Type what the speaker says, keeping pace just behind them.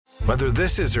Whether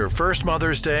this is her first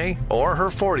Mother's Day or her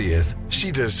 40th, she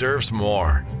deserves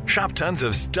more. Shop tons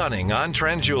of stunning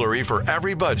on-trend jewelry for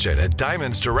every budget at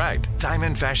Diamonds Direct.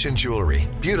 Diamond fashion jewelry,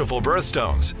 beautiful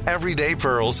birthstones, everyday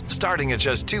pearls starting at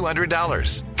just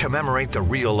 $200. Commemorate the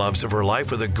real loves of her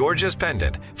life with a gorgeous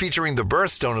pendant featuring the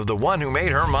birthstone of the one who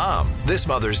made her mom. This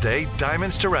Mother's Day,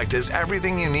 Diamonds Direct is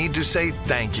everything you need to say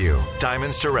thank you.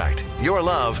 Diamonds Direct. Your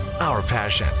love, our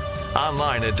passion.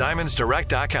 Online at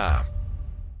diamondsdirect.com.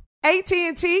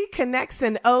 AT&T connects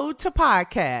an ode to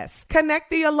podcasts.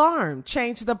 Connect the alarm.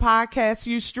 Change the podcast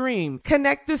you stream.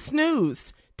 Connect the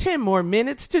snooze. 10 more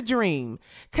minutes to dream.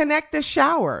 Connect the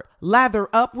shower. Lather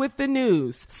up with the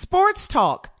news. Sports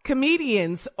talk,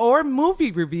 comedians, or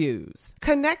movie reviews.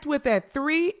 Connect with that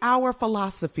 3-hour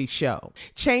philosophy show.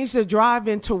 Change the drive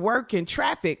into work in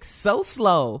traffic so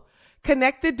slow.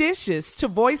 Connect the dishes to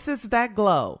voices that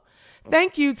glow.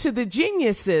 Thank you to the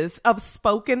geniuses of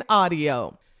spoken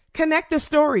audio. Connect the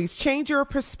stories, change your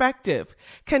perspective.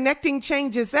 Connecting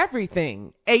changes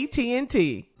everything.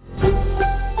 AT&T.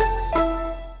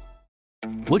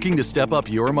 Looking to step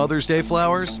up your Mother's Day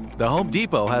flowers? The Home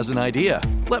Depot has an idea.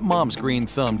 Let Mom's green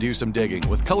thumb do some digging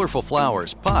with colorful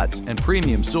flowers, pots, and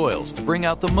premium soils to bring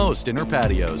out the most in her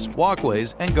patios,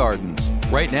 walkways, and gardens.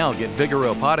 Right now, get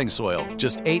Vigoro potting soil,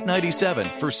 just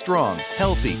 $8.97 for strong,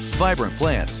 healthy, vibrant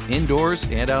plants indoors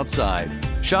and outside.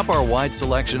 Shop our wide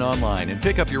selection online and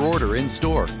pick up your order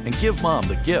in-store and give Mom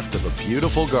the gift of a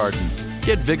beautiful garden.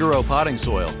 Get Vigoro potting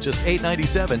soil, just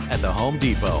 $8.97 at the Home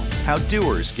Depot. How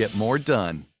doers get more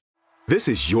done. This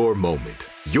is your moment,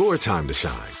 your time to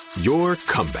shine, your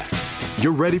comeback.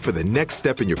 You're ready for the next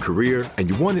step in your career, and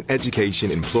you want an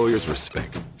education employers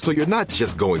respect. So you're not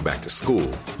just going back to school,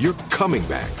 you're coming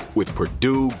back with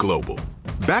Purdue Global.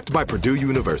 Backed by Purdue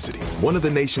University, one of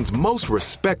the nation's most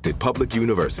respected public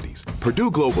universities, Purdue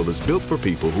Global is built for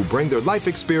people who bring their life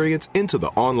experience into the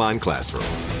online classroom.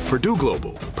 Purdue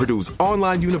Global, Purdue's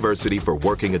online university for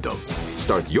working adults.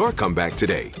 Start your comeback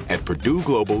today at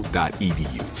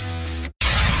purdueglobal.edu.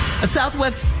 A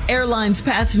Southwest Airlines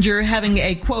passenger having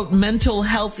a, quote, mental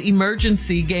health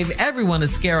emergency gave everyone a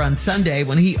scare on Sunday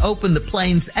when he opened the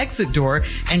plane's exit door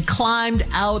and climbed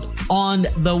out on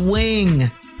the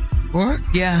wing. What?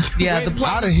 Yeah. The plane,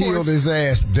 I'd have healed his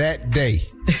ass that day.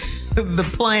 The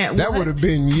plane. That would have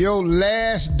been your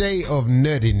last day of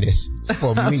nuttiness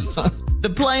for me. The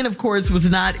plane, of course, was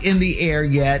not in the air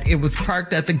yet. It was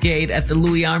parked at the gate at the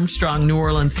Louis Armstrong New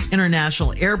Orleans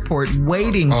International Airport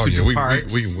waiting to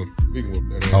depart. We can whoop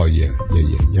that ass. Oh, yeah.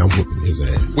 I'm whooping his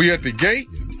ass. We at the gate?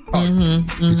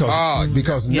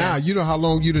 Because now, you know how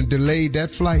long you done delayed that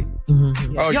flight?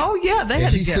 Mm-hmm. Oh, yeah, they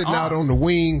had to he's get sitting off. out on the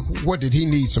wing. What, did he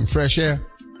need some fresh air?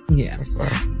 Yeah.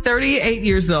 38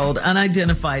 years old,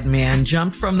 unidentified man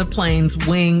jumped from the plane's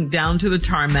wing down to the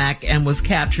tarmac and was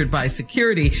captured by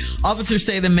security. Officers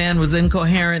say the man was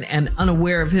incoherent and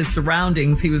unaware of his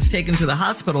surroundings. He was taken to the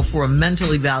hospital for a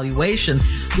mental evaluation.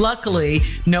 Luckily,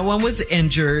 no one was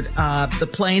injured. The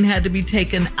plane had to be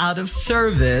taken out of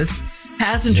service.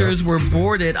 Passengers were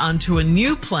boarded onto a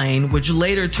new plane, which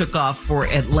later took off for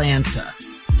Atlanta.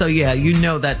 So, yeah, you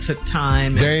know that took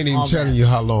time. They ain't even telling you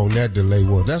how long that delay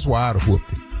was. That's why I'd have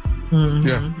whooped it. Mm-hmm.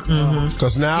 Yeah.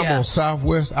 Because now I'm on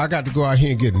Southwest. I got to go out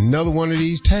here and get another one of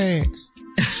these tags.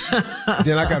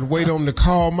 Then I got to wait on to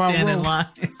call my roll.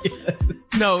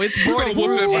 No, it's boarding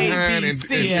group behind and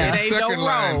second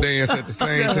line dance at the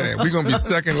same time. We're going to be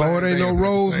second line. Oh, it ain't no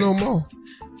rolls no more.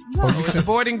 No, it's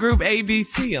boarding group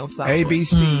ABC on Southwest.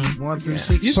 ABC 1 through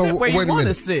 6. You So, sit where you wait a want to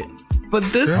minute. sit. But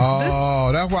this.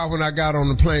 That's why when I got on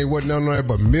the plane, wasn't none of that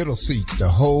but middle seats the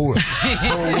whole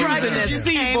Right in that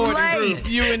C boarding group.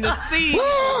 You in the C.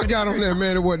 I got on there,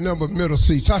 man. It wasn't nothing but middle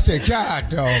seats. I said, God,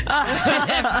 dog.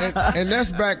 and that's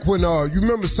back when, you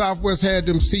remember Southwest had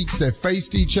them seats that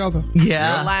faced each other?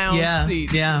 Yeah. Lounge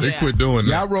seats. Yeah. They quit doing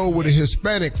that. Y'all rode with a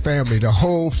Hispanic family the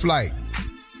whole flight.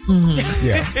 Mm-hmm.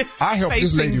 Yeah. I helped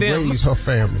this lady raise her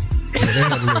family. Yeah, they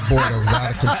had a little boy that was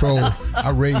out of control. I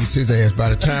raised his ass. By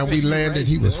the time we landed,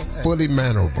 he was fully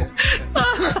mannerable.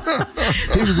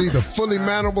 He was either fully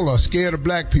mannerable or scared of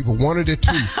black people. One of the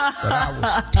two. But I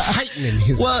was tightening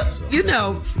his ass up. You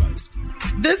know,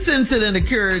 this incident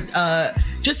occurred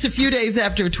just a few days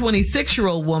after a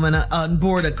 26-year-old woman on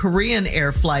board a Korean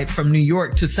Air flight from New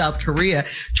York to South Korea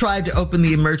tried to open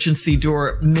the emergency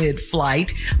door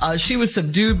mid-flight. She was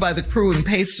subdued by the crew and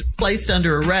placed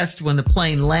under arrest when the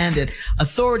plane landed.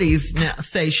 Authorities now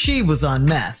say she was on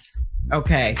meth.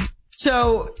 Okay.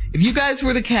 So if you guys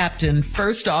were the captain,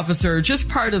 first officer, just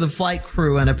part of the flight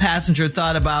crew, and a passenger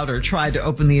thought about or tried to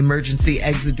open the emergency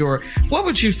exit door, what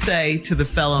would you say to the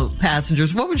fellow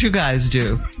passengers? What would you guys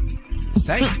do?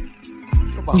 Say.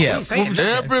 about? Yeah.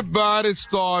 Everybody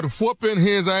start whooping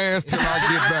his ass till I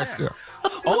get back there.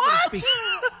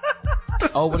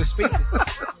 Over the speaker.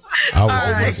 Our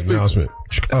announcement.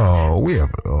 We have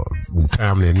a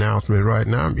timely announcement right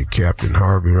now. I'm your Captain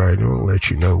Harvey right now. I'll let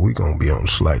you know we're going to be on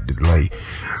slight delay.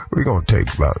 We're going to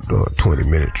take about 20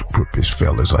 minutes to put this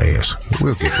fella's ass.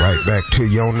 We'll get right back to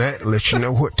you on that. Let you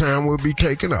know what time we'll be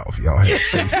taking off. Y'all have a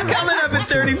safe flight. Coming up at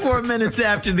 34 minutes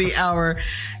after the hour.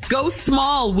 Go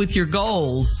small with your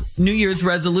goals. New Year's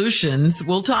resolutions.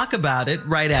 We'll talk about it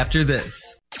right after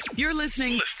this. You're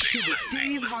listening to the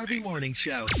Steve Harvey Morning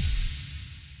Show.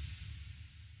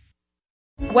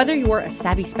 Whether you're a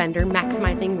savvy spender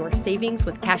maximizing your savings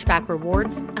with cashback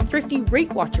rewards, a thrifty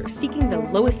rate watcher seeking the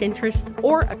lowest interest,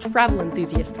 or a travel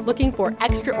enthusiast looking for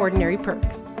extraordinary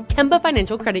perks, Kemba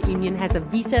Financial Credit Union has a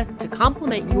visa to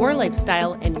complement your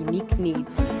lifestyle and unique needs.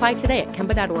 Apply today at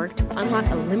Kemba.org to unlock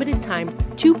a limited time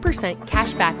 2%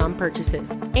 cash back on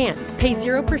purchases and pay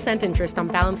 0% interest on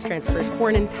balance transfers for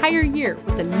an entire year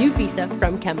with a new visa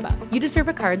from Kemba. You deserve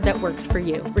a card that works for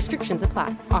you. Restrictions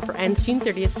apply. Offer ends June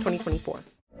 30th, 2024.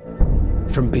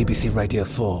 From BBC Radio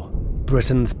 4,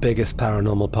 Britain's biggest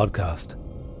paranormal podcast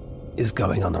is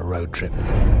going on a road trip.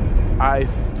 I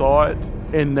thought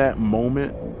in that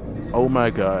moment, oh my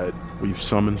God, we've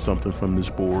summoned something from this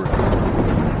board.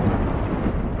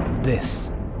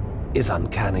 This is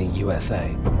Uncanny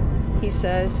USA. He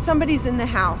says, somebody's in the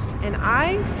house, and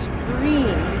I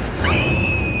screamed.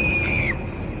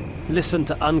 Listen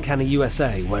to Uncanny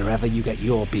USA wherever you get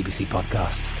your BBC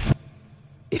podcasts,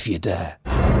 if you dare.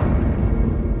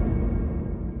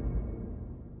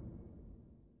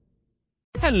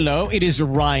 Hello, it is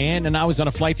Ryan, and I was on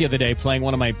a flight the other day playing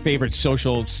one of my favorite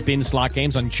social spin slot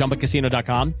games on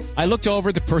ChumbaCasino.com. I looked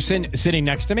over the person sitting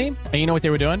next to me, and you know what they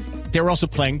were doing? They were also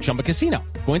playing Chumba Casino.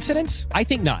 Coincidence? I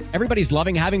think not. Everybody's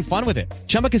loving having fun with it.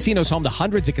 Chumba Casino is home to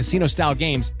hundreds of casino-style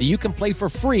games that you can play for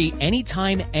free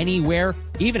anytime, anywhere,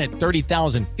 even at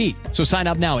 30,000 feet. So sign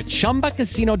up now at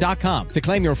ChumbaCasino.com to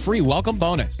claim your free welcome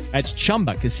bonus. That's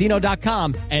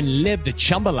ChumbaCasino.com and live the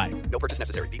Chumba life. No purchase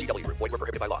necessary. VGW. Void where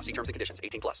prohibited by law. See terms and conditions.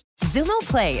 18+. Xumo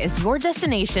Play is your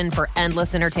destination for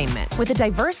endless entertainment. With a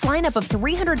diverse lineup of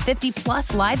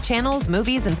 350+ live channels,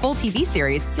 movies, and full TV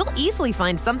series, you'll easily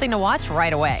find something to watch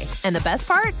right away. And the best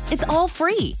part? It's all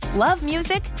free. Love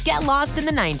music? Get lost in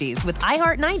the 90s with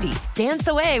iHeart 90s. Dance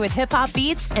away with hip-hop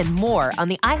beats and more on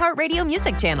the iHeartRadio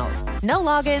music channels. No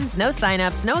logins, no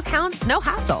signups, no accounts, no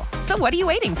hassle. So what are you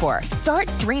waiting for? Start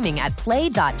streaming at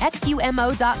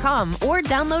play.xumo.com or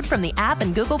download from the app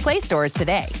and Google Play stores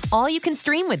today. All you can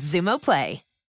stream with Xumo Play.